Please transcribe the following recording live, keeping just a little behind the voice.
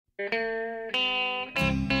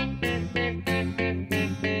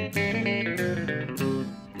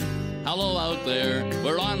Hello out there,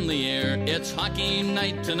 we're on the air, it's hockey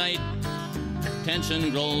night tonight.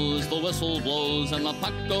 Tension grows, the whistle blows, and the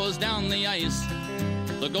puck goes down the ice.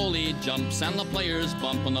 The goalie jumps and the players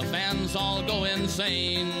bump and the fans all go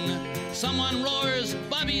insane. Someone roars,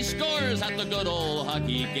 Bobby scores at the good old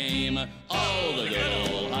hockey game. Oh, the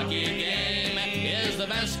good old hockey game is the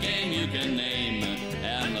best game you can name.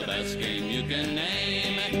 And the best game you can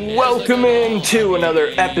name. Welcome into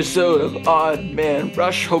another episode of Odd Man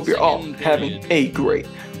Rush. Hope you're all having a great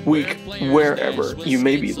week wherever you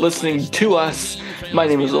may be listening to us. My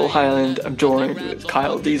name is Will Highland. I'm joined with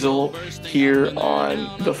Kyle Diezel here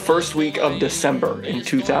on the first week of December in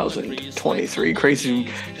 2023. Crazy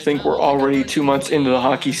to think we're already 2 months into the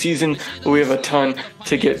hockey season, but we have a ton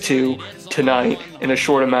to get to tonight in a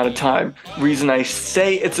short amount of time. Reason I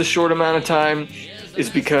say it's a short amount of time is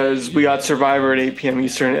because we got Survivor at 8 p.m.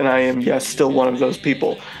 Eastern, and I am, yes, still one of those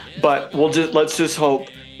people. But let's just hope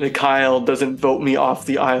that Kyle doesn't vote me off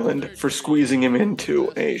the island for squeezing him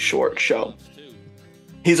into a short show.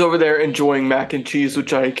 He's over there enjoying mac and cheese,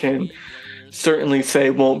 which I can certainly say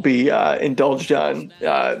won't be indulged on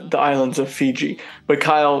the islands of Fiji. But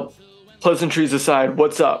Kyle, pleasantries aside,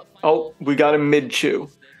 what's up? Oh, we got a mid-chew.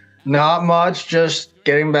 Not much, just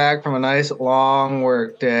getting back from a nice long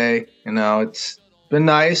work day. You know, it's been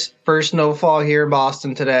nice. First snowfall here in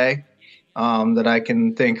Boston today that I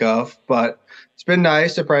can think of. But it's been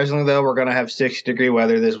nice. Surprisingly, though, we're going to have 60-degree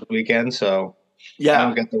weather this weekend. So yeah, I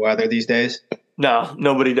don't get the weather these days. No,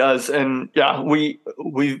 nobody does. And yeah,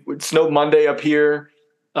 it snowed Monday up here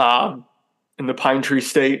in the Pine Tree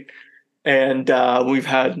State. And we've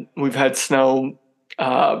had snow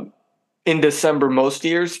in December most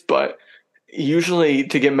years, but usually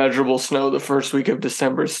to get measurable snow the first week of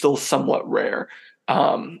December is still somewhat rare.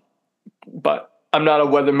 But I'm not a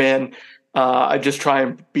weatherman. I just try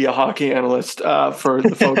and be a hockey analyst for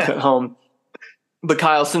the folks at home. But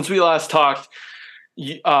Kyle, since we last talked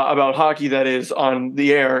about hockey, that is on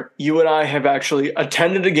the air, you and I have actually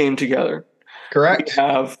attended a game together. Correct.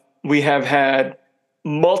 We have had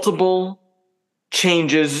multiple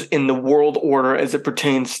changes in the world order as it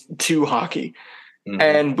pertains to hockey. Mm-hmm.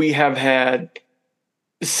 And we have had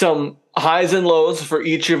some highs and lows for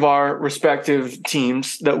each of our respective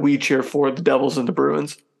teams that we cheer for, the Devils and the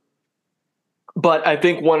Bruins. But I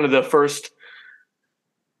think one of the first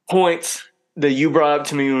points that you brought up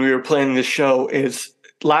to me when we were planning the show is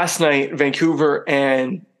last night Vancouver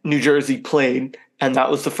and New Jersey played, and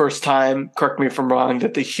that was the first time, correct me if I'm wrong,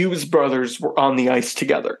 that the Hughes brothers were on the ice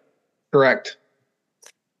together. Correct.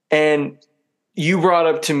 And you brought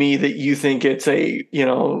up to me that you think it's a,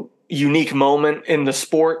 unique moment in the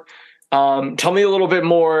sport. Tell me a little bit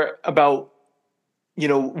more about,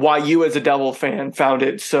 why you as a Devil fan found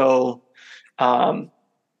it so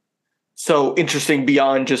interesting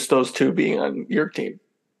beyond just those two being on your team.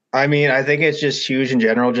 I mean, I think it's just huge in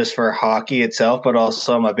general, just for hockey itself, but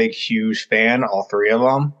also I'm a big Hughes fan, all three of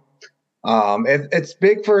them. It's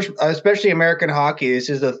big for especially American hockey. This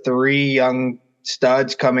is the three young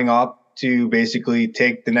studs coming up to basically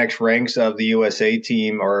take the next ranks of the USA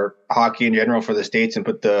team or hockey in general for the States and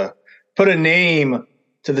put a name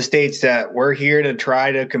to the States that we're here to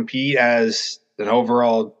try to compete as an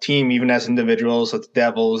overall team, even as individuals with the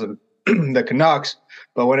Devils and the Canucks.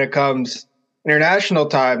 But when it comes international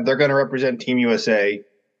time, they're going to represent Team USA,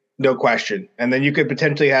 no question. And then you could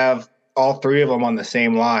potentially have all three of them on the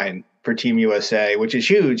same line for Team USA, which is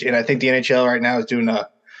huge. And I think the NHL right now is doing a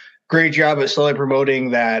great job at slowly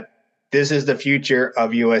promoting that this is the future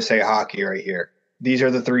of USA hockey right here. These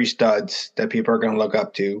are the three studs that people are going to look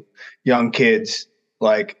up to, young kids.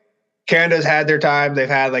 Like Canada's had their time. They've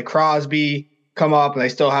had like Crosby come up, and they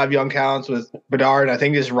still have young talents with Bedard. I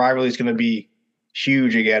think this rivalry is going to be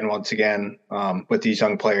huge once again, with these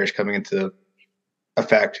young players coming into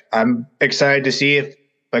effect. I'm excited to see if,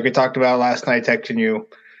 like we talked about last night, texting you,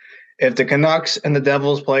 if the Canucks and the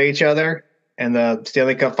Devils play each other in the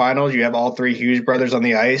Stanley Cup Finals, you have all three Hughes brothers on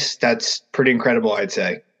the ice. That's pretty incredible, I'd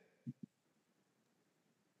say.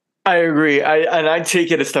 I agree. I'd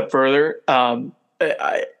take it a step further, in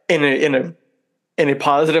a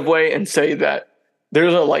positive way, and say that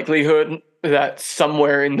there's a likelihood that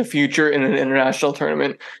somewhere in the future in an international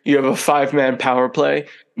tournament, you have a 5-man power play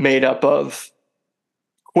made up of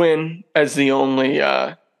Quinn as the only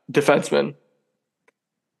defenseman.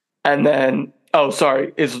 And then,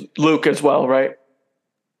 is Luke as well, right?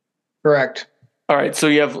 Correct. All right, so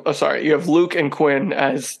you have Luke and Quinn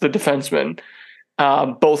as the defensemen,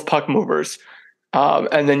 both puck movers.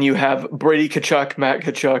 And then you have Brady Tkachuk, Matt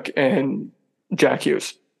Tkachuk, and Jack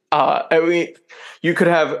Hughes You could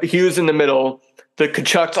have Hughes in the middle, the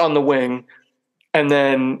Kachucks on the wing, and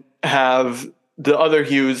then have the other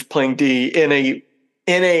Hughes playing D in a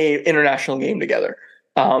international game together.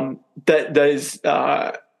 That is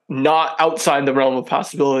not outside the realm of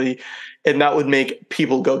possibility, and that would make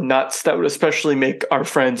people go nuts. That would especially make our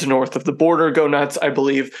friends north of the border go nuts, I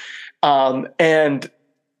believe. And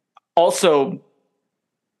also,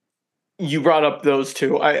 you brought up those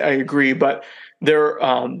two. I agree, but there,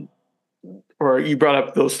 or you brought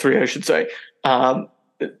up those three, I should say. I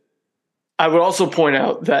would also point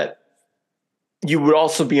out that you would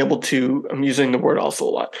also be able to, I'm using the word also a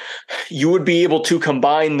lot, you would be able to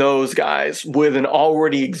combine those guys with an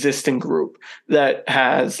already existing group that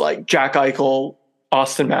has like Jack Eichel,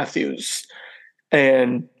 Austin Matthews,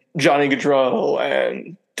 and Johnny Gaudreau,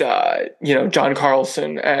 and John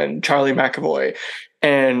Carlson, and Charlie McAvoy,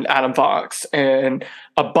 and Adam Fox, and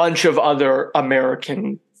a bunch of other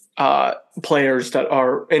American players that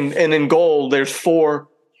are, and in goal, there's four.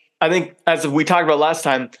 I think, as we talked about last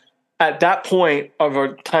time, at that point of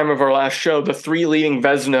our time of our last show, the three leading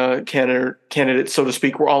Vezina candidates, so to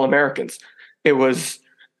speak, were all Americans. It was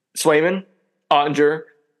Swayman, Ottinger,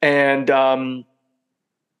 and now,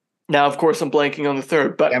 of course, I'm blanking on the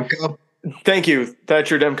third. But Demko. Thank you,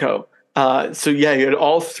 Thatcher Demko. So yeah, you had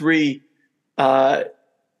all three of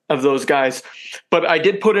those guys. But I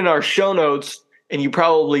did put in our show notes, and you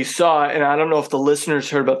probably saw it, and I don't know if the listeners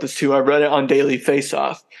heard about this too. I read it on Daily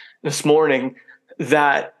Faceoff this morning,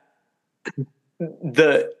 that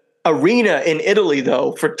the arena in Italy,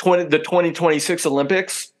 though, for the 2026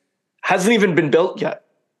 Olympics hasn't even been built yet.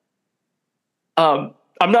 I'm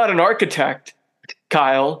not an architect,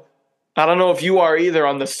 Kyle. I don't know if you are either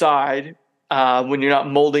on the side when you're not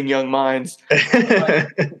molding young minds.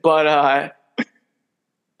 but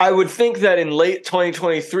I would think that in late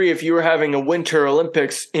 2023, if you were having a Winter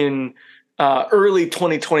Olympics in early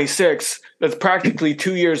 2026, that's practically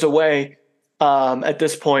 2 years away at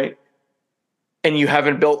this point, and you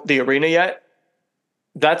haven't built the arena yet,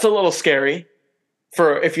 that's a little scary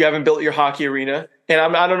for if you haven't built your hockey arena. And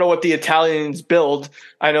I don't know what the Italians build.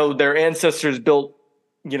 I know their ancestors built,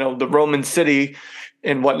 the Roman city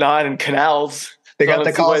and whatnot, and canals. They got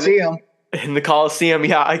the Colosseum. In the Colosseum,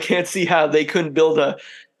 yeah. I can't see how they couldn't build a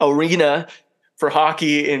arena for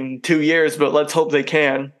hockey in 2 years, but let's hope they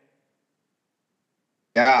can.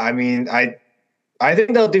 Yeah, I mean, I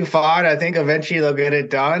think they'll do fine. I think eventually they'll get it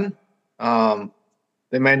done.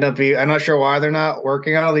 They might not be. I'm not sure why they're not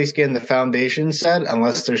working on at least getting the foundation set,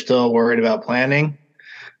 unless they're still worried about planning.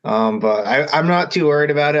 But I'm not too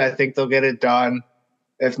worried about it. I think they'll get it done.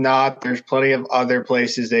 If not, there's plenty of other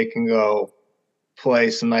places they can go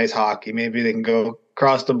play some nice hockey. Maybe they can go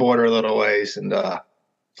across the border a little ways and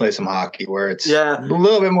play some hockey where it's a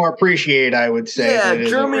little bit more appreciated, I would say. Yeah,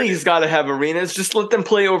 Germany's got to have arenas. Just let them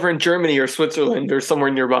play over in Germany or Switzerland or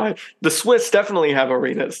somewhere nearby. The Swiss definitely have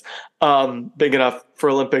arenas big enough for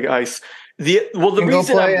Olympic ice. The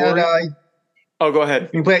reason I'm worried... go ahead.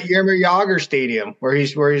 You can play at Jaromir Jagr Stadium where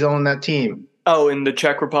he's on that team. Oh, in the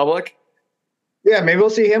Czech Republic? Yeah, maybe we'll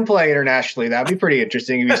see him play internationally. That'd be pretty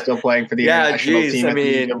interesting if he's still playing for the international team. I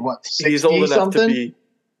mean, he's old enough to be...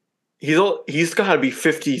 He's got to be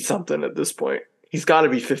 50-something at this point. He's got to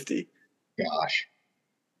be 50. Gosh.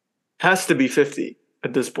 Has to be 50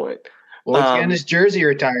 at this point. Well, he's getting his jersey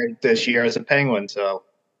retired this year as a Penguin, so...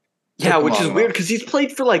 Yeah, which is weird because he's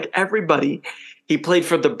played for, like, everybody. He played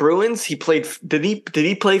for the Bruins. He played... Did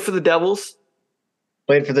he play for the Devils?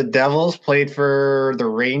 Played for the Devils. Played for the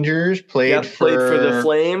Rangers. Played for the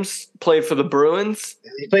Flames. Played for the Bruins.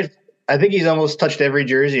 He played... I think he's almost touched every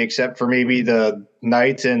jersey except for maybe the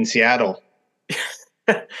Knights in Seattle.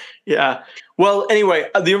 Yeah. Well, anyway,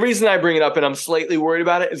 the reason I bring it up and I'm slightly worried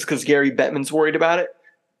about it is because Gary Bettman's worried about it.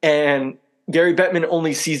 And Gary Bettman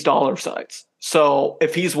only sees dollar signs. So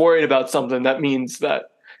if he's worried about something, that means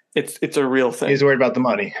that it's a real thing. He's worried about the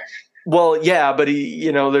money. Well, yeah, but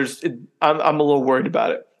I'm a little worried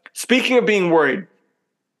about it. Speaking of being worried,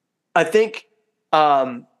 I think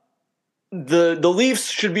the Leafs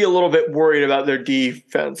should be a little bit worried about their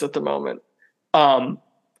defense at the moment.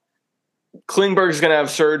 Klingberg's going to have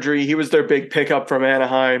surgery. He was their big pickup from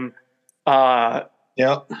Anaheim.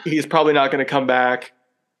 He's probably not going to come back.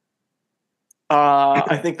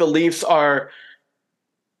 I think the Leafs are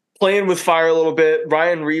playing with fire a little bit.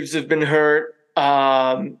 Ryan Reeves has been hurt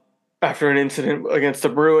after an incident against the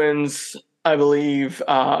Bruins, I believe,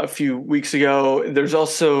 a few weeks ago. There's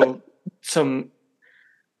also some...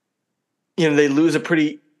 they lose a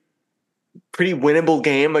pretty winnable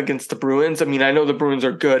game against the Bruins. I mean, I know the Bruins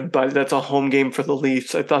are good, but that's a home game for the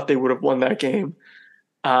Leafs. I thought they would have won that game.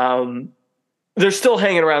 they're still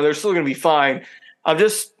hanging around. They're still going to be fine. I'm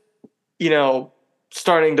just,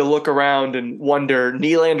 starting to look around and wonder.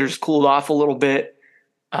 Nylander's cooled off a little bit.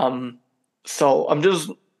 So I'm just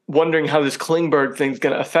wondering how this Klingberg thing's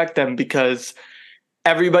going to affect them, because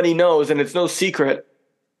everybody knows, and it's no secret,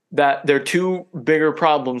 that their two bigger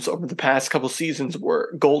problems over the past couple seasons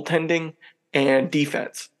were goaltending and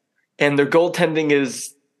defense. And their goaltending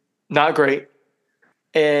is not great.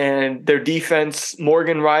 And their defense,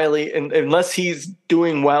 Morgan Riley, and unless he's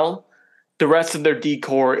doing well, the rest of their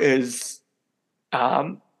D-core is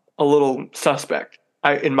a little suspect,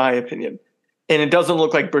 in my opinion. And it doesn't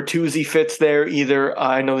look like Bertuzzi fits there either.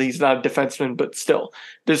 I know he's not a defenseman, but still.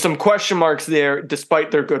 There's some question marks there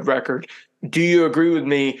despite their good record. Do you agree with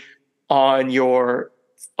me on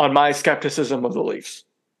my skepticism of the Leafs?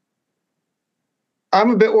 I'm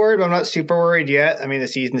a bit worried, but I'm not super worried yet. I mean, the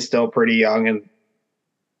season's still pretty young, and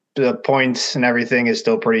the points and everything is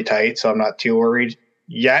still pretty tight, so I'm not too worried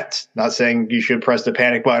yet. Not saying you should press the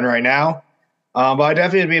panic button right now, but I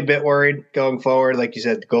definitely be a bit worried going forward. Like you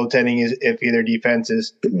said, the goaltending is iffy. Their defense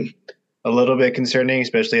is a little bit concerning,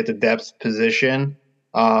 especially at the depth position.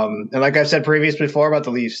 And like I've said before about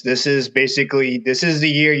the Leafs, this is the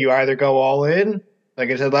year you either go all in, like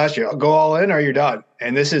I said last year, go all in or you're done.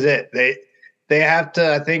 And this is it. They have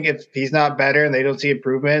to, I think if he's not better and they don't see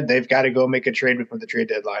improvement, they've got to go make a trade before the trade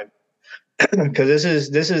deadline. Because this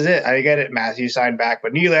is it. I get it. Matthew signed back,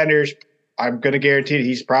 but Nylander's, I'm going to guarantee that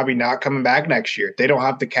he's probably not coming back next year. They don't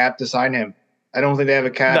have the cap to sign him. I don't think they have a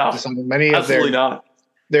cap to sign many of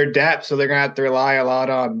their depth, so they're going to have to rely a lot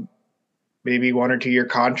on maybe 1 or 2 year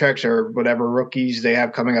contracts or whatever rookies they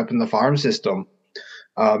have coming up in the farm system.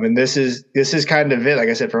 And this is kind of it. Like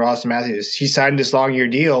I said, for Auston Matthews, he signed this long year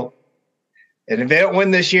deal. And if they don't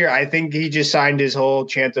win this year, I think he just signed his whole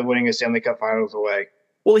chance of winning a Stanley Cup Finals away.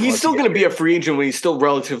 Well, he's still going to be a free agent when he's still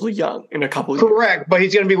relatively young in a couple of years. Correct, but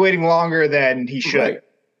he's going to be waiting longer than he should.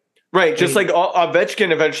 Right. Just like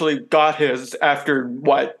Ovechkin eventually got his after,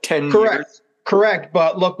 10 years? Correct,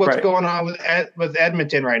 but look what's going on with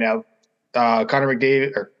Edmonton right now. Connor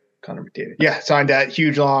McDavid, signed that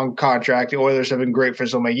huge long contract. The Oilers have been great for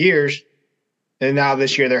so many years, and now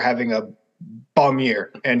this year they're having a bum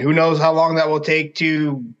year. And who knows how long that will take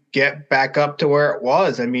to get back up to where it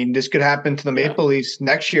was. I mean, this could happen to the Maple Leafs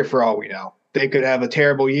next year for all we know. They could have a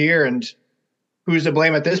terrible year, and who's to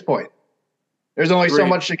blame at this point? There's only so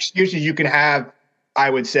much excuses you can have, I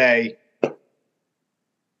would say,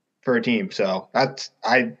 for a team. So that's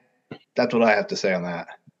what I have to say on that.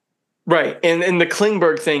 Right. And the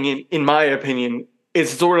Klingberg thing, in my opinion, is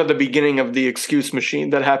sort of the beginning of the excuse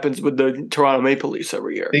machine that happens with the Toronto Maple Leafs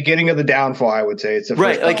every year. Beginning of the downfall, I would say. It's the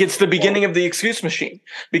right. Like it's the beginning of the excuse machine,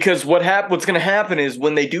 because what's going to happen is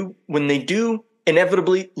when they do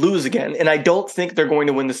inevitably lose again, and I don't think they're going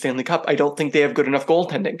to win the Stanley Cup. I don't think they have good enough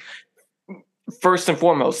goaltending. First and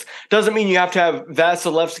foremost, doesn't mean you have to have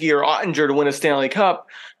Vasilevsky or Ottinger to win a Stanley Cup,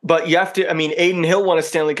 but you have to. I mean, Adin Hill won a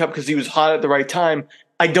Stanley Cup because he was hot at the right time.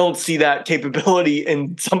 I don't see that capability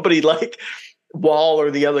in somebody like Wall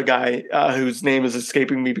or the other guy whose name is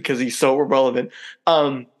escaping me because he's so irrelevant.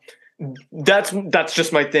 That's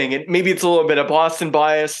just my thing. And maybe it's a little bit of Boston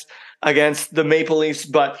bias against the Maple Leafs,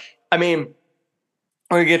 but I mean,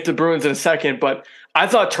 we're going to get to Bruins in a second, but I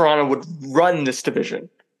thought Toronto would run this division.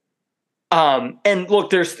 And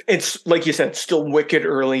look, it's like you said, still wicked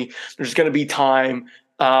early. There's going to be time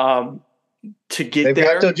to get there. They've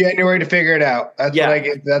got till January to figure it out. That's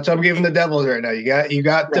what I'm giving the Devils right now. You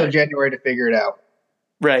got till January to figure it out.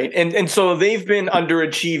 Right. And so they've been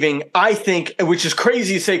underachieving, I think, which is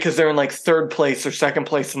crazy to say because they're in like third place or second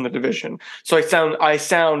place in the division. So I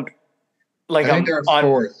sound like I'm on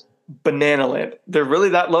fourth. Banana land. They're really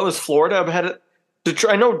that low as Florida ahead of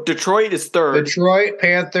Detroit. I know Detroit is third. Detroit,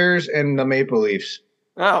 Panthers, and the Maple Leafs.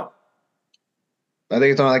 Oh. I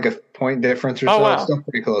think it's only like a point difference or so. Wow. It's still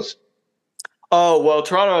pretty close. Oh, well,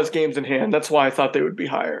 Toronto has games in hand. That's why I thought they would be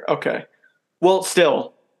higher. Okay. Well,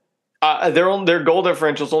 still, their goal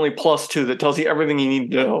differential is only +2. That tells you everything you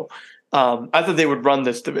need to know. I thought they would run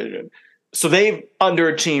this division. So they've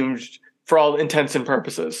underachieved for all intents and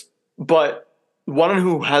purposes. But one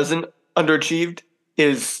who hasn't underachieved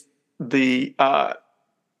is the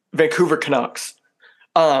Vancouver Canucks.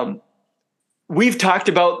 We've talked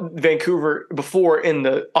about Vancouver before in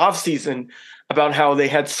the offseason about how they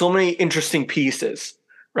had so many interesting pieces,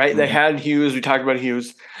 right? Mm-hmm. They had Hughes. We talked about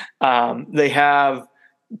Hughes. They have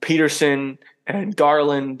Peterson and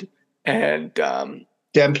Garland and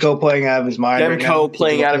Demko playing out of his mind.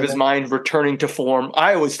 Playing out of his mind, returning to form.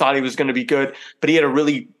 I always thought he was going to be good, but he had a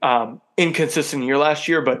really inconsistent year last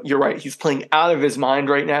year. But you're right. He's playing out of his mind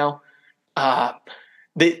right now.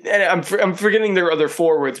 I'm forgetting their other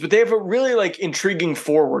forwards, but they have a really like intriguing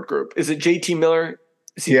forward group. Is it JT Miller?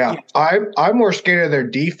 Yeah, I'm more scared of their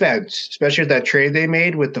defense, especially with that trade they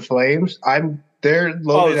made with the Flames. They're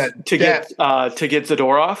loaded at depth. To get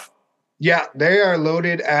Zadorov. Yeah, they are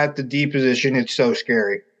loaded at the D position. It's so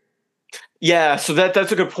scary. Yeah, so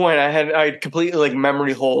that's a good point. I completely like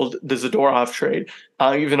memory hold the Zadorov trade,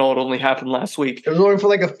 even though it only happened last week. It was going for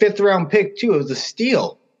like a 5th round pick too. It was a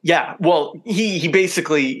steal. Yeah, well, he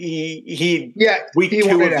basically week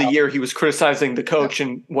 2 of the year he was criticizing the coach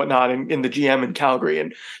and whatnot in the GM in Calgary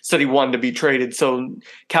and said he wanted to be traded. So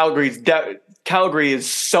Calgary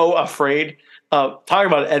is so afraid. Talking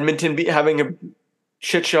about Edmonton having a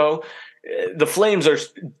shit show, the Flames are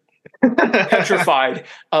petrified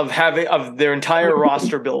of their entire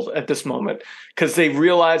roster build at this moment because they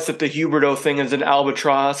realize that the Huberdeau thing is an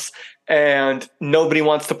albatross and nobody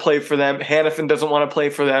wants to play for them. Hannafin doesn't want to play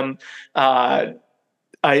for them. I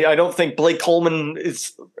don't think Blake Coleman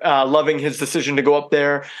is loving his decision to go up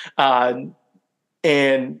there. And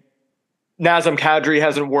Nazem Kadri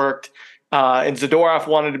hasn't worked. And Zadorov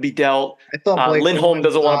wanted to be dealt. I thought Blake Lindholm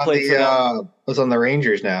doesn't want to play for them. Was on the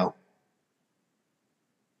Rangers now.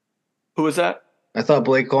 Who was that? I thought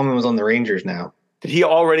Blake Coleman was on the Rangers now. Did he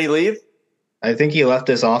already leave? I think he left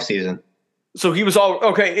this offseason. So he was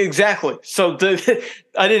okay, exactly. So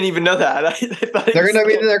I didn't even know that.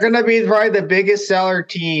 They're gonna be probably the biggest seller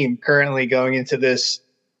team currently going into this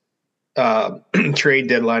trade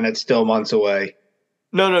deadline that's still months away.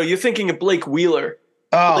 No, you're thinking of Blake Wheeler.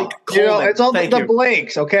 Oh, it's all the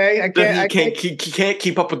Blakes. Okay, I can't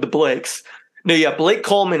keep up with the Blakes. No, yeah, Blake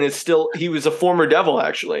Coleman he was a former Devil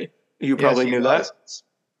actually. You probably knew that.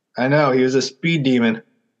 I know he was a speed demon.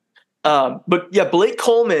 But yeah, Blake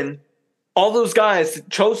Coleman. All those guys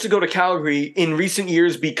chose to go to Calgary in recent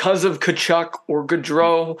years because of Tkachuk or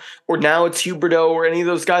Gaudreau, or now it's Huberdeau or any of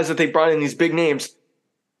those guys that they brought in, these big names,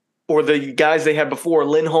 or the guys they had before,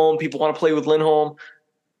 Lindholm. People want to play with Lindholm.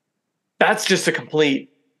 That's just a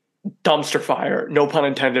complete dumpster fire, no pun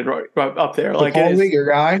intended, right up there. Like Toffoli, your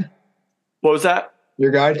guy. What was that?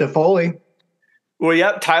 Your guy Toffoli. Well,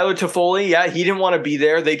 yeah, Tyler Toffoli. Yeah, he didn't want to be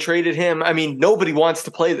there. They traded him. I mean, nobody wants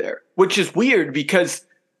to play there, which is weird because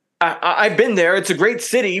I've been there. It's a great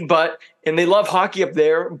city, and they love hockey up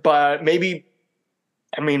there. But maybe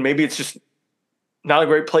it's just not a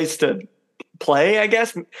great place to play. I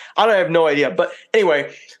guess I have no idea. But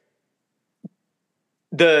anyway,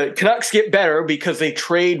 the Canucks get better because they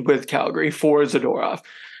trade with Calgary for Zadorov.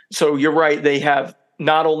 So you're right. They have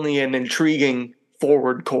not only an intriguing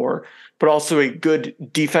forward core, but also a good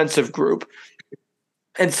defensive group.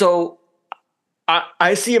 And so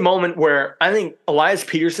I see a moment where I think Elias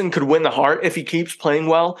Peterson could win the Hart if he keeps playing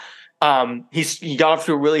well. He got off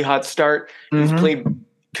to a really hot start. Mm-hmm. He's played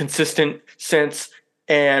consistent since.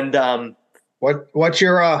 And what's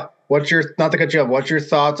your not to cut you off? What's your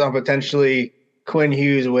thoughts on potentially Quinn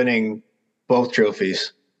Hughes winning both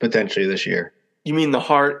trophies potentially this year? You mean the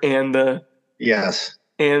Hart and the yes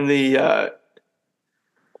and the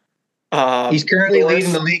he's currently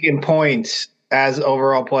leading the league in points as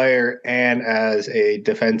overall player and as a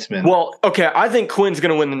defenseman. Well, okay, I think Quinn's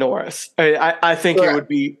going to win the Norris. I think it would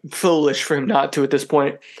be foolish for him not to at this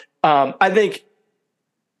point. I think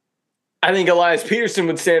Elias Peterson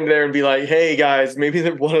would stand there and be like, "Hey guys, maybe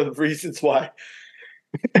one of the reasons why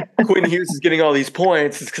Quinn Hughes is getting all these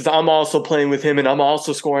points is because I'm also playing with him and I'm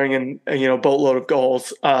also scoring in boatload of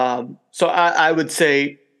goals." So I would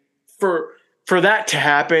say for that to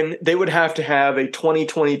happen, they would have to have a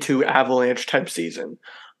 2022 Avalanche type season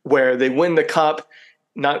where they win the cup.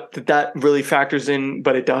 Not that really factors in,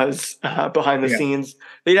 but it does behind the scenes.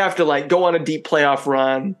 They'd have to go on a deep playoff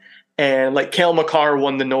run, and Cale Makar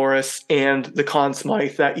won the Norris and the Conn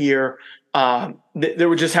Smythe that year. There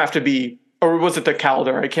would just have to be, or was it the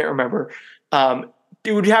Calder? I can't remember.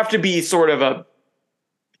 It would have to be sort of a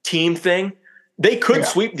team thing. They could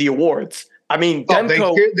sweep the awards. I mean,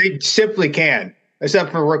 Demko, they simply can,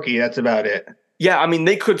 except for rookie. That's about it. Yeah, I mean,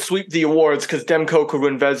 they could sweep the awards because Demko could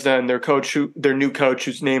win Vezina, and their new coach,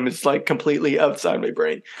 whose name is completely outside my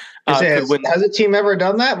brain. Has a team ever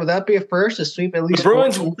done that? Would that be a first to sweep at least?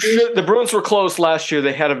 The Bruins were close last year.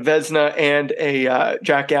 They had a Vezina and a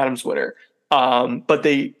Jack Adams winner, then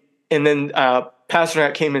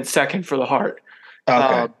Pasternak came in second for the Hart.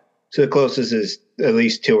 Okay, so the closest is at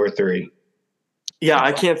least 2 or 3. Yeah,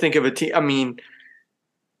 I can't think of a team. I mean,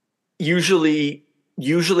 usually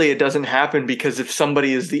it doesn't happen because if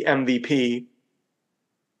somebody is the MVP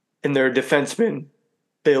and they're a defenseman,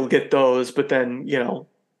 they'll get those. But then,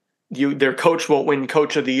 their coach won't win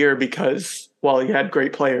Coach of the Year because, while you had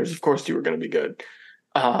great players, of course you were going to be good.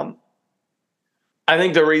 I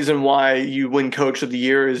think the reason why you win Coach of the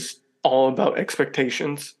Year is all about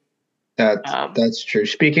expectations. That's true.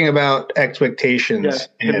 Speaking about expectations,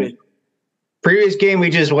 and me. previous game we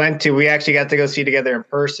just went to, we actually got to go see together in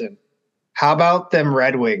person. How about them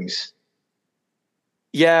Red Wings?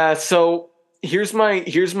 Yeah, so here's my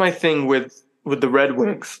thing with the Red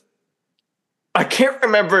Wings. I can't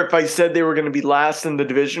remember if I said they were going to be last in the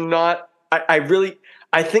division or not.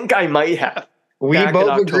 I think I might have. We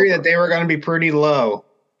both agree that they were going to be pretty low.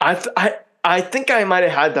 I think I might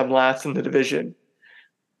have had them last in the division,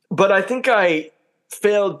 but I think I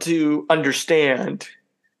failed to understand.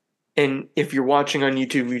 And if you're watching on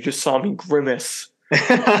YouTube, you just saw me grimace.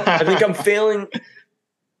 I think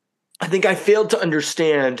I failed to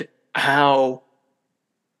understand how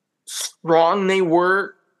strong they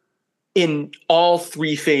were in all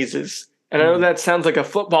three phases. And I know that sounds like a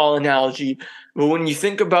football analogy, but when you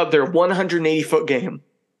think about their 180-foot game,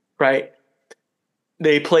 right?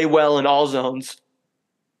 They play well in all zones.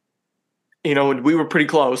 You know, and we were pretty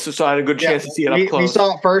close, so I had a good chance to see it up close. We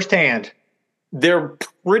saw it firsthand. They're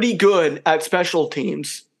pretty good at special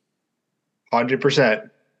teams. 100%.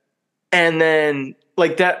 And then,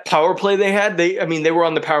 like, that power play they had, they were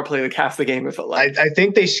on the power play like half the game, if it like. I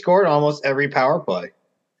think they scored almost every power play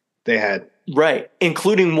they had. Right,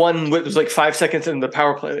 including one that was like 5 seconds into the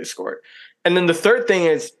power play they scored. And then the third thing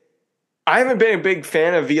is, I haven't been a big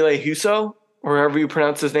fan of Ville Husso, or however you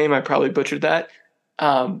pronounce his name. I probably butchered that.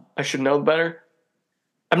 I should know better.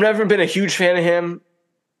 I've never been a huge fan of him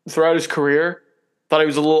throughout his career. Thought he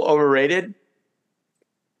was a little overrated.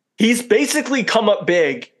 He's basically come up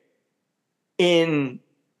big in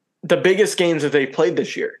the biggest games that they played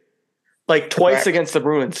this year. Like twice against the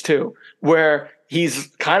Bruins too, where he's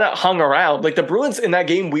kind of hung around. Like the Bruins in that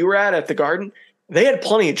game we were at the Garden, they had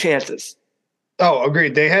plenty of chances. Oh,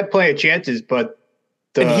 agreed. They had plenty of chances, but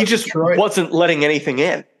he just wasn't letting anything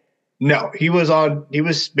in. No, he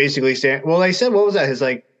was basically saying, well, they said, what was that? His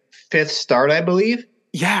like fifth start, I believe.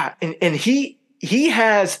 Yeah. And he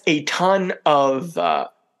has a ton of,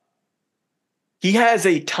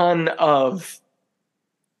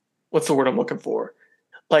 what's the word I'm looking for?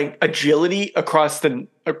 Like agility across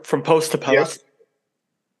from post to post.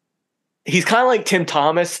 Yep. He's kind of like Tim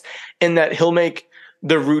Thomas in that he'll make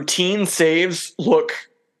the routine saves look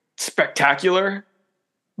spectacular,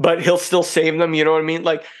 but he'll still save them. You know what I mean?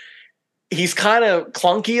 Like he's kind of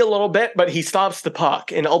clunky a little bit, but he stops the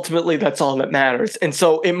puck, and ultimately that's all that matters. And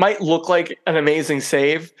so it might look like an amazing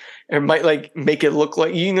save. It might like make it look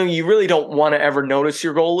like, you really don't want to ever notice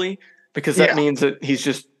your goalie because that means that he's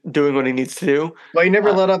just doing what he needs to do. Well, he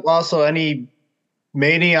never let up also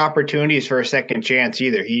many opportunities for a second chance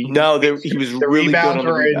either. He was really good on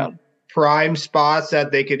the rebound. In prime spots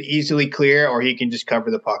that they could easily clear, or he can just cover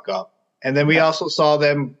the puck up. And then we also saw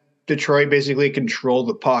Detroit basically control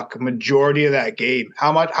the puck majority of that game.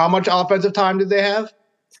 How much offensive time did they have?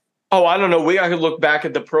 Oh, I don't know. I could look back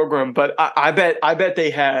at the program, but I bet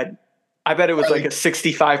it was like a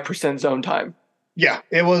 65% zone time. Yeah,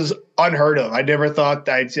 it was unheard of. I never thought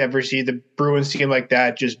I'd ever see the Bruins team like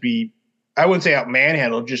that just be, I wouldn't say out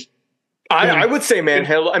manhandled, just. I would say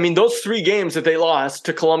manhandled. I mean, those 3 games that they lost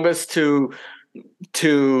to Columbus, to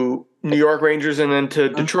New York Rangers, and then to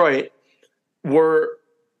Detroit were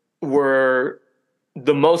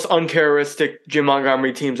the most uncharacteristic Jim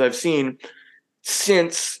Montgomery teams I've seen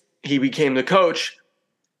since he became the coach.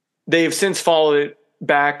 They've since followed it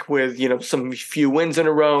back with, some few wins in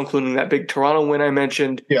a row, including that big Toronto win I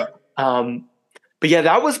mentioned. Yeah. But yeah,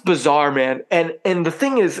 that was bizarre, man. And the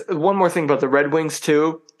thing is, one more thing about the Red Wings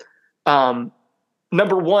too.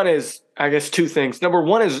 Number one is, I guess, 2 things. Number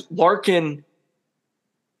one is Larkin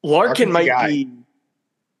might be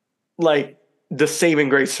like the saving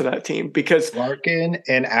grace for that team, because Larkin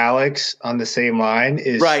and Alex on the same line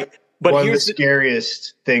is right. But one of the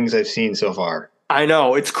scariest things I've seen so far. I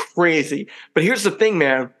know, it's crazy. But here's the thing,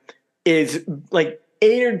 man, is like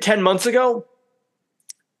 8 or 10 months ago,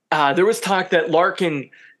 there was talk that Larkin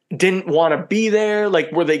didn't want to be there.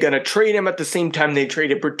 Like, were they going to trade him at the same time they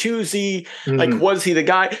traded Bertuzzi? Like, was he the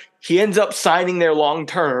guy? He ends up signing there long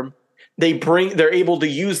term. They're able to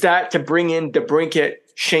use that to bring in DeBrincat,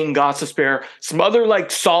 Shane Gostisbehere, some other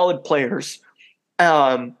like solid players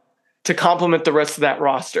to complement the rest of that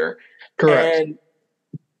roster. Correct. And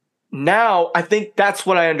now I think that's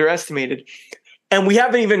what I underestimated. And we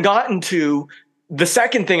haven't even gotten to the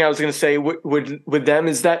second thing I was going to say with them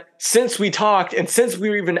is that since we talked and since we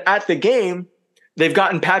were even at the game, they've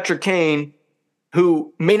gotten Patrick Kane,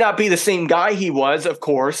 who may not be the same guy he was, of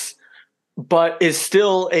course, but is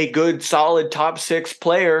still a good, solid top 6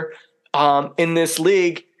 player in this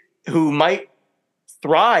league who might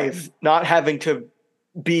thrive not having to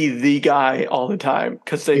be the guy all the time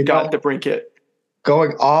because they've got DeBrincat.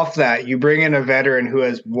 Going off that, you bring in a veteran who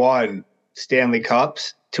has won Stanley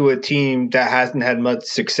Cups to a team that hasn't had much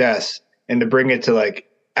success, and to bring it to like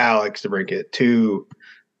Alex DeBrincat, to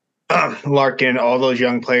Larkin, all those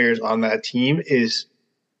young players on that team is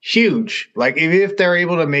huge. Like, even if they're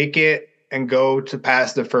able to make it and go to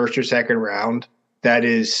past the first or second round, that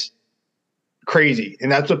is crazy. And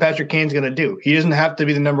that's what Patrick Kane's going to do. He doesn't have to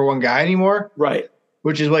be the number one guy anymore. Right.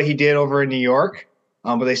 Which is what he did over in New York.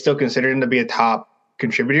 But they still considered him to be a top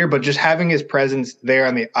contributor. But just having his presence there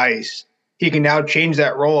on the ice, he can now change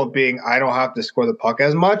that role of being, I don't have to score the puck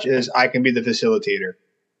as much as I can be the facilitator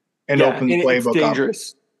and open the playbook up.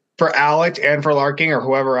 For Alex and for Larkin or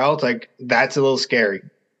whoever else, like, that's a little scary.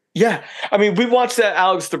 Yeah. I mean, we watched that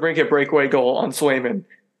Alex DeBrincat breakaway goal on Swayman.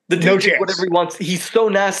 The dude No chance. Whatever he wants. He's so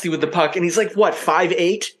nasty with the puck, and he's like, what,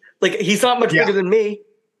 5'8"? Like, he's not much bigger than me.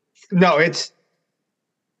 No, it's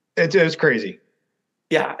crazy.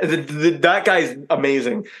 Yeah, that guy's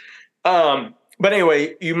amazing. But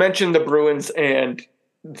anyway, you mentioned the Bruins and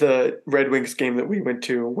the Red Wings game that we went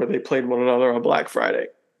to where they played one another on Black Friday.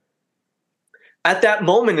 At that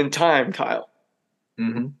moment in time, Kyle,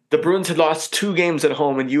 the Bruins had lost 2 games at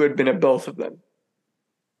home, and you had been at both of them.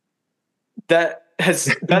 That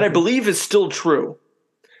I believe is still true.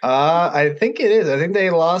 I think it is. I think they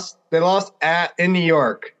lost in New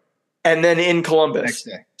York. And then in Columbus. Next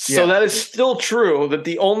day. So that is still true, that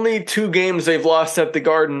the only 2 games they've lost at the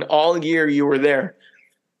Garden all year you were there.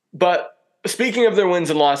 But speaking of their wins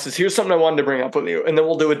and losses, here's something I wanted to bring up with you, and then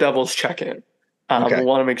we'll do a Devils check-in. We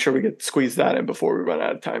want to make sure we get squeeze that in before we run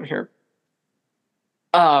out of time here.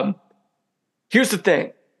 Here's the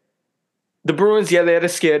thing. The Bruins, they had a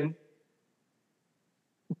skid.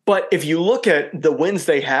 But if you look at the wins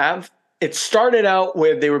they have, it started out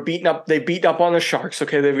with they beat up on the Sharks.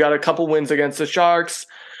 Okay, they've got a couple wins against the Sharks.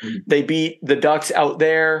 They beat the Ducks out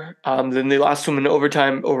there. Then they lost to them in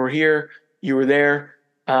overtime over here. You were there.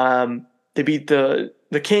 They beat the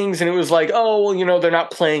Kings, and it was like, oh, well, they're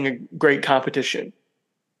not playing a great competition.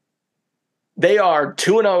 They are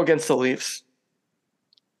 2-0 against the Leafs.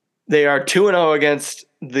 They are 2-0 against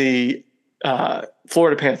the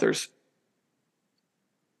Florida Panthers.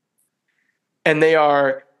 And they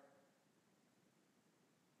are,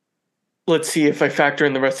 let's see if I factor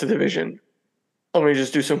in the rest of the division. Let me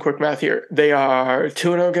just do some quick math here. They are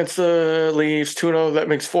 2-0 against the Leafs, 2-0, that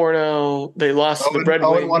makes 4-0. They lost to the Red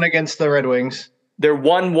Wings. 0-1 against the Red Wings. They're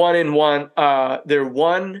 1-1-1. They're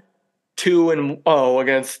 1-2-0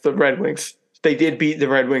 against the Red Wings. They did beat the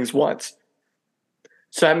Red Wings once.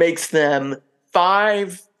 So that makes them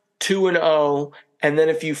 5-2-0. And then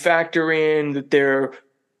if you factor in that they're...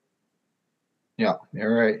 Yeah,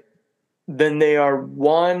 you're right. Then they are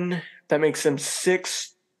 1. That makes them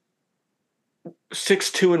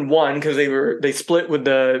 6-2-1 because they split with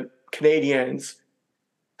the Canadiens.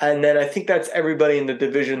 And then I think that's everybody in the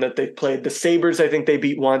division that they've played. The Sabres, I think they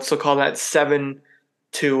beat once, so call that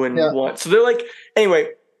 7-2-1. So they're like, anyway,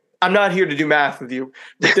 I'm not here to do math with you,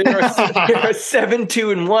 but they're a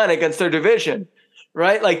 7-2-1 against their division,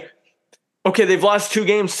 right? Like, okay, they've lost 2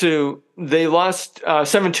 games they lost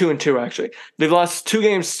 7-2-2 actually. They've lost 2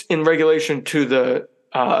 games in regulation to the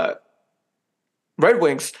Red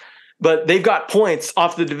Wings, but they've got points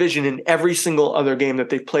off the division in every single other game that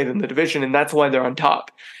they've played in the division, and that's why they're on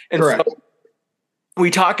top. And correct. So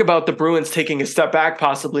we talk about the Bruins taking a step back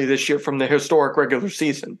possibly this year from the historic regular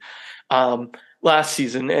season last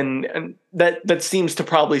season, and that seems to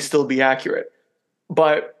probably still be accurate.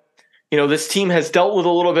 But this team has dealt with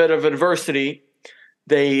a little bit of adversity.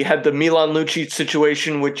 They had the Milan Lucic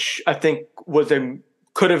situation, which I think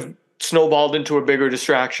could have snowballed into a bigger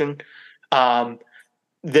distraction.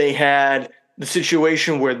 They had the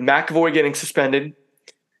situation with McAvoy getting suspended.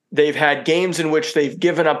 They've had games in which they've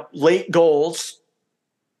given up late goals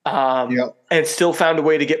and still found a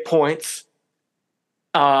way to get points.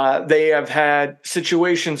 They have had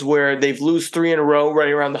situations where they've lose 3 in a row right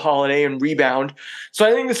around the holiday and rebound. So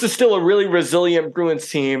I think this is still a really resilient Bruins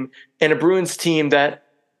team, and a Bruins team that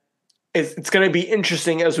it's going to be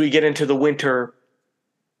interesting as we get into the winter,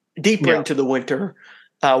 deeper into the winter,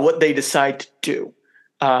 what they decide to do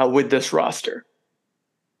with this roster.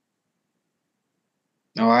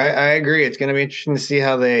 No, I agree. It's going to be interesting to see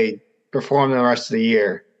how they perform the rest of the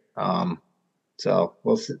year. So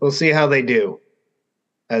we'll see how they do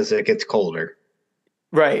as it gets colder.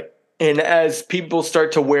 Right. And as people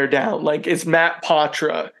start to wear down, like, is Matt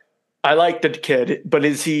Patra, I like the kid, but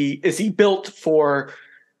is he built for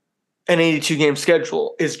an 82-game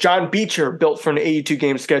schedule? Is John Beecher built for an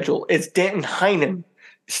 82-game schedule? Is Danton Heinen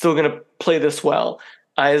still going to play this well?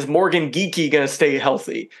 Is Morgan Geekie going to stay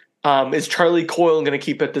healthy? Is Charlie Coyle going to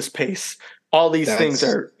keep at this pace? All these things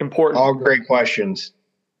are important. All great questions.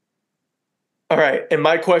 All right. And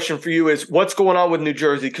my question for you is, what's going on with New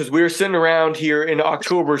Jersey? Because we were sitting around here in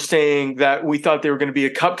October saying that we thought they were going to be a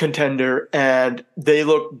cup contender, and they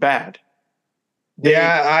look bad. They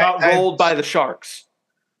got rolled by the Sharks.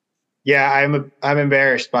 Yeah, I'm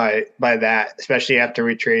embarrassed by that, especially after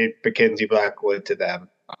we traded Mackenzie Blackwood to them.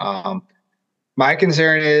 My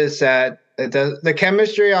concern is that the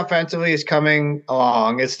chemistry offensively is coming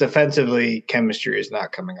along. It's defensively chemistry is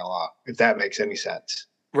not coming along, if that makes any sense.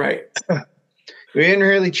 Right. We didn't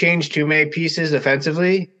really change too many pieces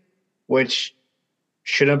defensively, which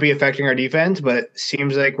shouldn't be affecting our defense, but it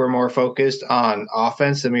seems like we're more focused on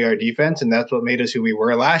offense than we are defense, and that's what made us who we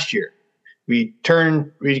were last year. We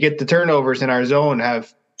get the turnovers in our zone,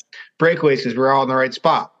 have breakaways because we're all in the right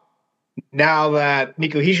spot. Now that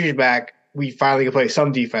Nico Hischier's back, we finally can play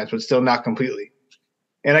some defense, but still not completely.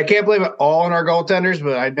 And I can't blame it all on our goaltenders,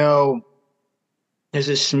 but I know this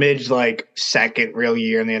is Smidge's second real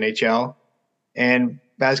year in the NHL. And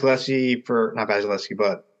Vasilevsky not Vasilevsky,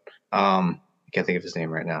 but I can't think of his name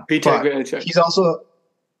right now. Vanacek. He's also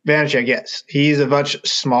Vanacek, yes. He's a much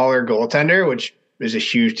smaller goaltender, which is a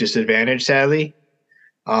huge disadvantage, sadly,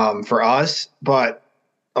 for us. But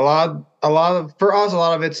a lot of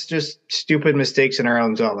it's just stupid mistakes in our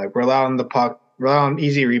own zone. We're allowing the puck, we're allowing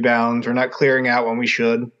easy rebounds. We're not clearing out when we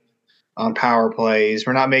should on power plays.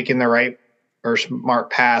 We're not making the right or smart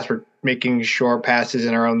pass. We're making short passes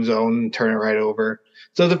in our own zone and turn it right over.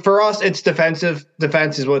 So for us, it's defensive.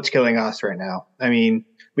 Defense is what's killing us right now. I mean,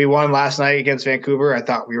 we won last night against Vancouver. I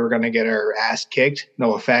thought we were going to get our ass kicked.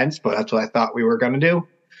 No offense, but that's what I thought we were going to do.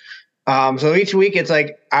 So each week it's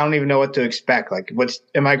I don't even know what to expect.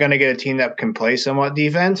 Am I going to get a team that can play somewhat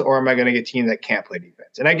defense, or am I going to get a team that can't play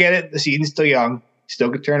defense? And I get it. The season's still young. Still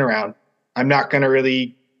could turn around. I'm not going to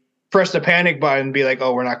really press the panic button and be like,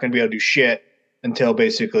 oh, we're not going to be able to do shit until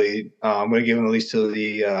basically I'm going to give them at least to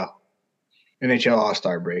the NHL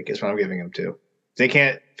All-Star break is what I'm giving them to. If they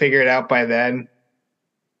can't figure it out by then,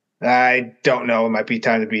 I don't know. It might be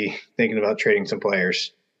time to be thinking about trading some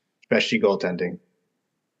players, especially goaltending.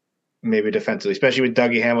 Maybe defensively, especially with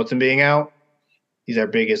Dougie Hamilton being out. He's our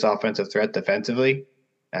biggest offensive threat defensively.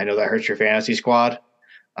 I know that hurts your fantasy squad.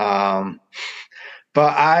 But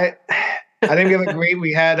I think we look great.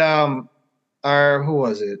 We had who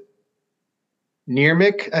was it?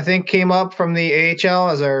 Niermik, I think, came up from the AHL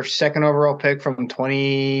as our second overall pick from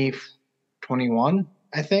 2021,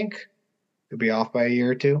 I think. Could be off by a year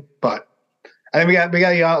or two. But I think we got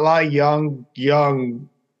a lot of young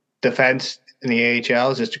defense in the AHL.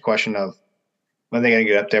 It's just a question of when they're going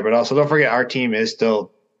to get up there. But also, don't forget, our team is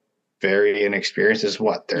still very inexperienced. This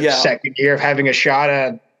is their second year of having a shot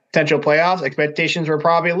at potential playoffs. Expectations were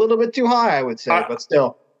probably a little bit too high, I would say, but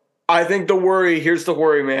still. I think here's the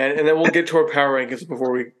worry, man, and then we'll get to our power rankings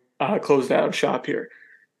before we close down shop here.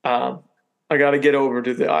 I got to get over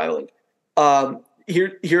to the island.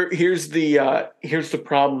 Here's the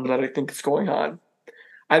problem that I think is going on.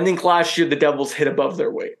 I think last year the Devils hit above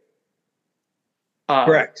their weight.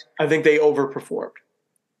 Correct. I think they overperformed.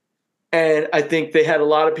 And I think they had a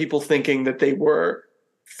lot of people thinking that they were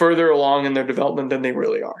further along in their development than they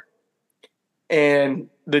really are. And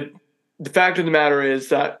the fact of the matter is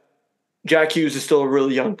that Jack Hughes is still a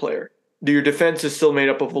really young player. Your defense is still made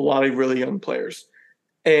up of a lot of really young players.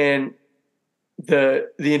 And the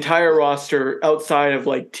entire roster outside of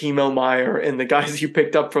Timo Meier and the guys you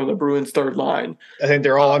picked up from the Bruins third line. I think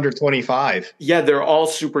they're all under 25. Yeah, they're all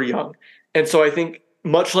super young. And so I think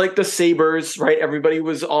much like the Sabres, right, everybody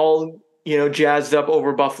was all, jazzed up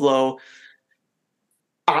over Buffalo.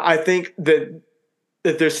 I think that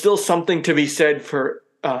there's still something to be said for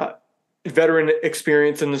veteran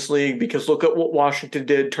experience in this league, because look at what Washington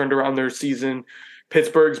did, turned around their season.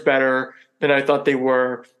 Pittsburgh's better than I thought they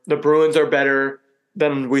were. The Bruins are better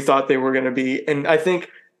than we thought they were going to be. And I think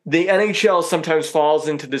the NHL sometimes falls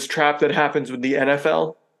into this trap that happens with the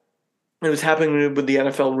NFL. It was happening with the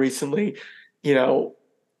NFL recently.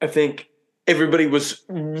 I think everybody was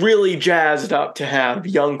really jazzed up to have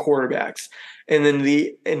young quarterbacks. And then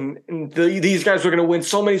these guys were going to win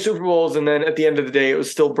so many Super Bowls. And then at the end of the day, it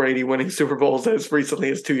was still Brady winning Super Bowls as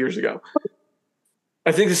recently as 2 years ago.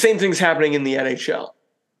 I think the same thing's happening in the NHL.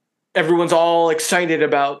 Everyone's all excited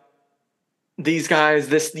about these guys,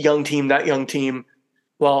 this young team, that young team.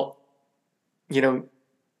 Well, you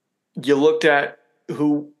looked at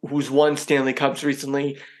who's won Stanley Cups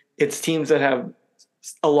recently. It's teams that have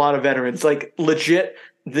a lot of veterans. Legit,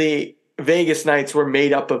 the Vegas Knights were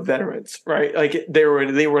made up of veterans, right? They were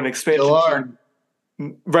an expansion team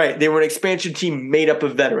Right. They were an expansion team made up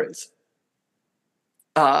of veterans.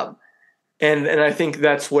 And I think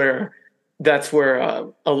that's where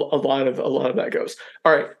a lot of that goes.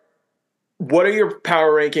 All right. What are your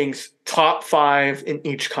power rankings? Top 5 in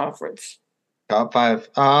each conference. Top 5.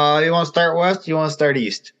 You want to start West? You want to start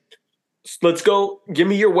East? Let's go. Give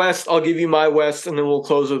me your West. I'll give you my West, and then we'll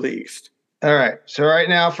close with the East. All right. So right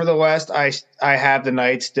now for the West, I have the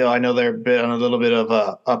Knights still. I know they're on a little bit of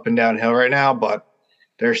a up and down hill right now, but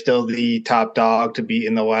they're still the top dog to beat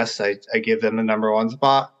in the West. I give them the number 1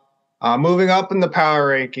 spot. Moving up in the power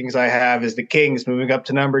rankings I have is the Kings moving up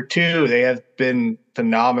to number 2. They have been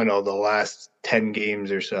phenomenal the last 10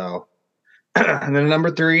 games or so. And then number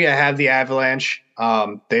 3, I have the Avalanche.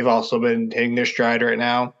 They've also been hitting their stride right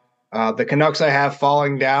now. The Canucks I have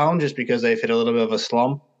falling down just because they've hit a little bit of a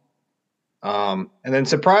slump. And then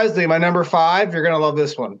surprisingly, my number 5, you're going to love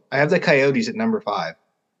this one. I have the Coyotes at number 5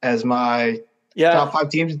 as my top 5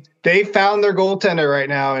 teams. They found their goaltender right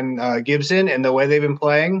now in Gibson, and the way they've been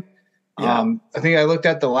playing. Yeah. I think I looked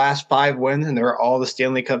at the last 5 wins, and they were all the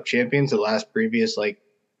Stanley Cup champions the last previous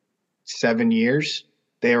 7 years.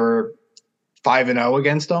 They were 5-0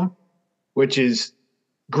 against them, which is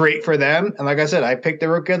great for them. And like I said, I picked the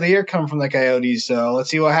Rookie of the Year coming from the Coyotes, so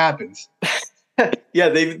let's see what happens. Yeah,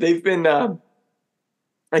 they've been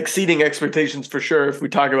exceeding expectations for sure. If we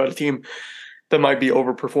talk about a team that might be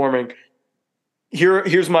overperforming,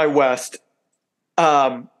 here's my West.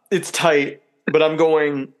 It's tight, but I'm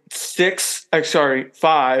going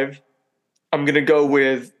 5. I'm gonna go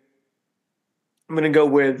with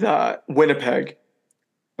Winnipeg.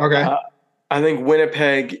 Okay. I think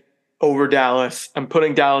Winnipeg over Dallas. I'm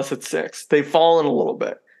putting Dallas at 6. They've fallen a little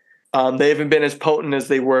bit. They haven't been as potent as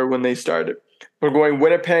they were when they started. We're going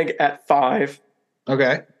Winnipeg at 5.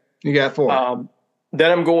 Okay. You got 4.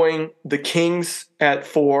 Then I'm going the Kings at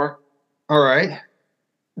 4. All right.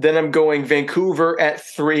 Then I'm going Vancouver at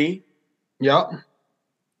 3. Yep.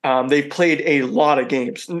 They've played a lot of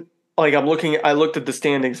games. I looked at the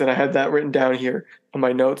standings and I had that written down here on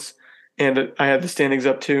my notes, and I had the standings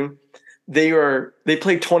up too. They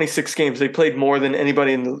played 26 games. They played more than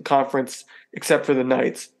anybody in the conference except for the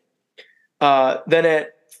Knights. Then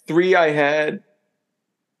at 3 at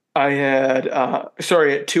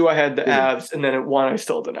 2 I had the Avs, and then at 1 I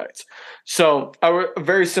still had the Knights. So I were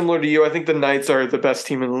very similar to you. I think the Knights are the best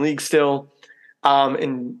team in the league still,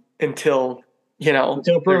 until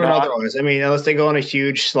proven otherwise. I mean, unless they go on a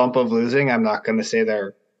huge slump of losing, I'm not going to say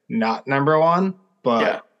they're not number 1. But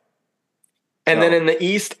yeah. And then in the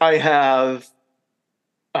East, I have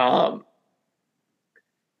 5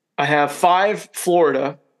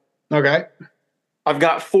 Florida. Okay. I've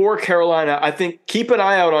got 4 Carolina. I think keep an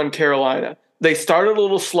eye out on Carolina. They started a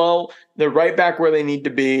little slow. They're right back where they need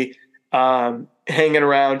to be, hanging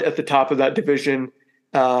around at the top of that division.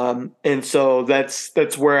 And so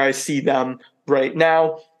that's where I see them right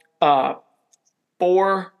now. 3,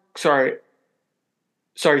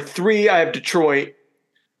 I have Detroit,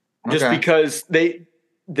 just because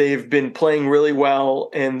they've been playing really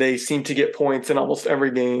well and they seem to get points in almost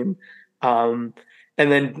every game. And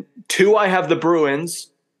then 2, I have the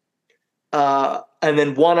Bruins. And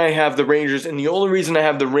then 1, I have the Rangers. And the only reason I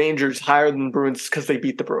have the Rangers higher than the Bruins is because they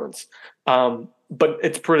beat the Bruins. But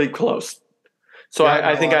it's pretty close. So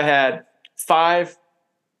I think I had 5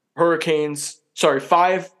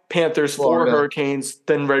 Panthers, Florida. 4 Hurricanes,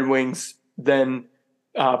 then Red Wings, then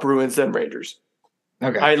Bruins, then Rangers.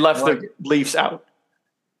 Okay. I left the Leafs out.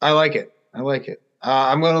 I like it.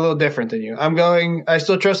 I'm going a little different than you. I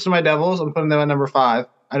still trust in my Devils. I'm putting them at number 5.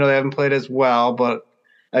 I know they haven't played as well, but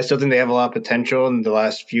I still think they have a lot of potential, and the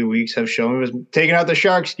last few weeks have shown me. Taking out the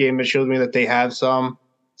Sharks game, it showed me that they have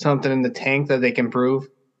something in the tank that they can prove.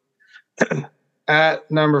 At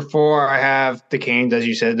number 4, I have the Canes. As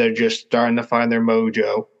you said, they're just starting to find their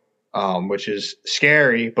mojo, which is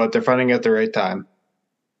scary, but they're finding it at the right time.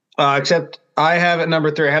 Except I have at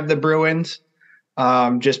number 3, I have the Bruins,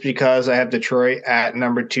 just because I have Detroit at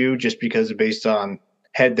number 2, just because based on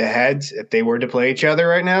head-to-heads. If they were to play each other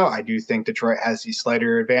right now, I do think Detroit has the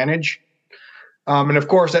slighter advantage. And, of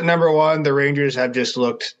course, at number 1, the Rangers have just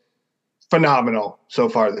looked phenomenal so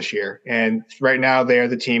far this year. And right now they are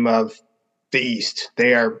the team of the East.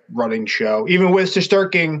 They are running show. Even with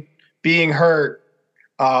Shesterkin being hurt,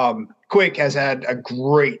 Quick has had a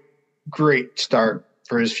great, great start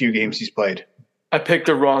for his few games he's played. I picked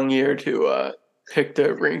the wrong year to pick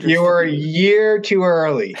the Rangers. You were a year too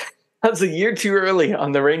early. I was a year too early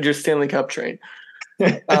on the Rangers Stanley Cup train.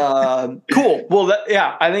 Cool. Well,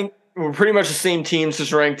 I think we're pretty much the same teams,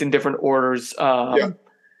 just ranked in different orders. And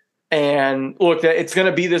look, it's going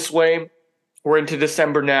to be this way we're into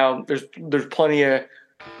December now. There's plenty of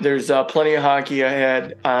hockey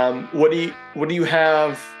ahead. What do you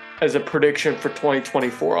have as a prediction for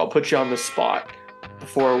 2024? I'll put you on the spot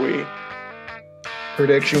before we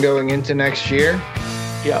prediction going into next year.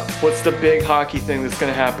 Yeah, what's the big hockey thing that's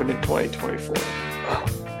going to happen in 2024? Oh,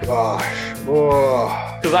 gosh.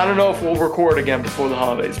 Because I don't know if we'll record again before the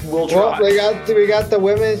holidays. We'll try. Well, we got the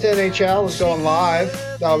women's NHL is going live.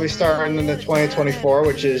 That'll be starting in the 2024,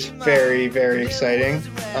 which is very, very exciting.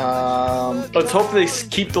 Let's hope they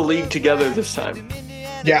keep the league together this time.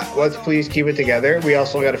 Yeah, let's please keep it together. We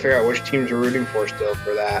also got to figure out which teams we're rooting for still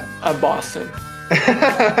for that. Boston.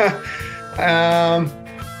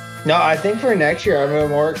 No, I think for next year, I'm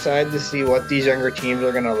more excited to see what these younger teams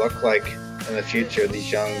are going to look like in the future.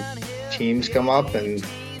 These young teams come up and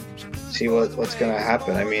see what's going to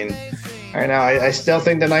happen. I mean, right now, I still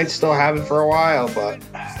think the Knights still have it for a while, but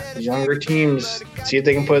the younger teams, see if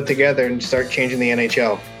they can put it together and start changing the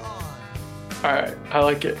NHL. All right, I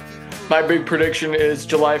like it. My big prediction is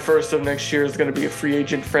July 1st of next year is going to be a free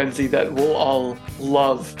agent frenzy that we'll all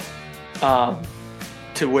love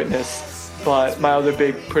to witness. But my other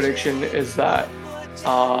big prediction is that,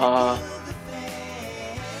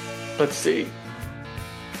 let's see.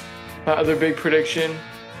 My other big prediction,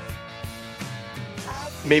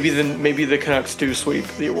 maybe the Canucks do sweep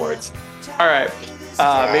the awards. All right,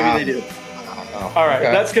 maybe they do. All right,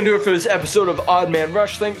 okay. That's going to do it for this episode of Odd Man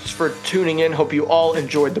Rush. Thanks for tuning in. Hope you all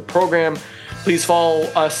enjoyed the program. Please follow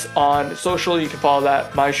us on social. You can follow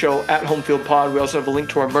my show at Homefield Pod. We also have a link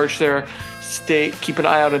to our merch there. Keep an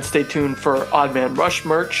eye out and stay tuned for Odd Man Rush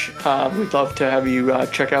merch. We'd love to have you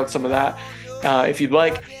check out some of that if you'd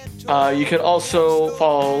like. You can also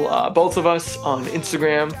follow both of us on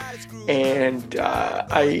Instagram and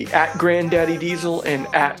at Granddaddy Diezel and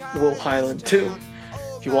at Will Highland too,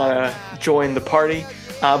 if you want to join the party.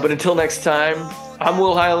 But until next time, I'm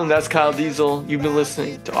Will Highland, that's Kyle Diezel. You've been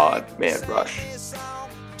listening to Odd Man Rush.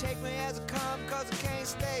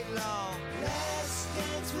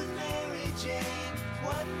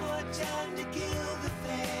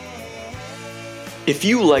 If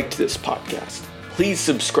you liked this podcast, please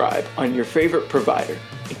subscribe on your favorite provider,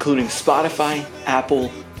 including Spotify,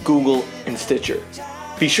 Apple, Google, and Stitcher.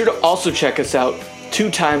 Be sure to also check us out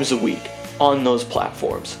 2 times a week on those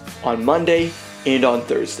platforms, on Monday and on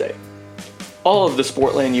Thursday. All of the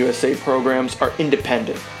Sportland USA programs are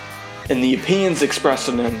independent, and the opinions expressed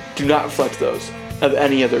in them do not reflect those of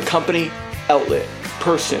any other company, outlet,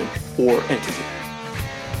 person, or entity.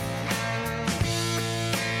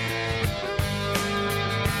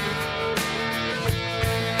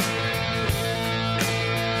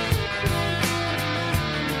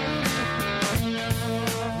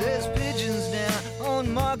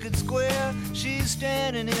 Market Square, she's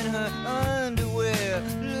standing in her underwear,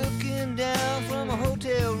 looking down from a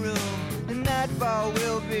hotel room. The nightfall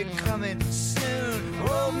will be coming soon.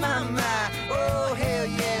 Oh my, oh hell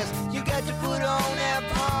yes, you got to put on that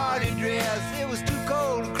party dress. It was too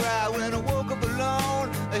cold to cry when I woke up alone.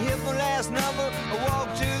 I hit my last number, I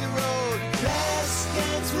walked to the road. Last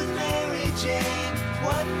dance with Mary Jane,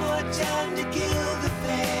 one more time to kill the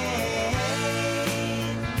pain.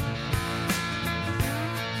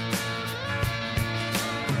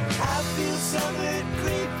 I feel summer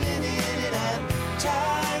creeping in and I'm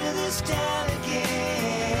tired of this town.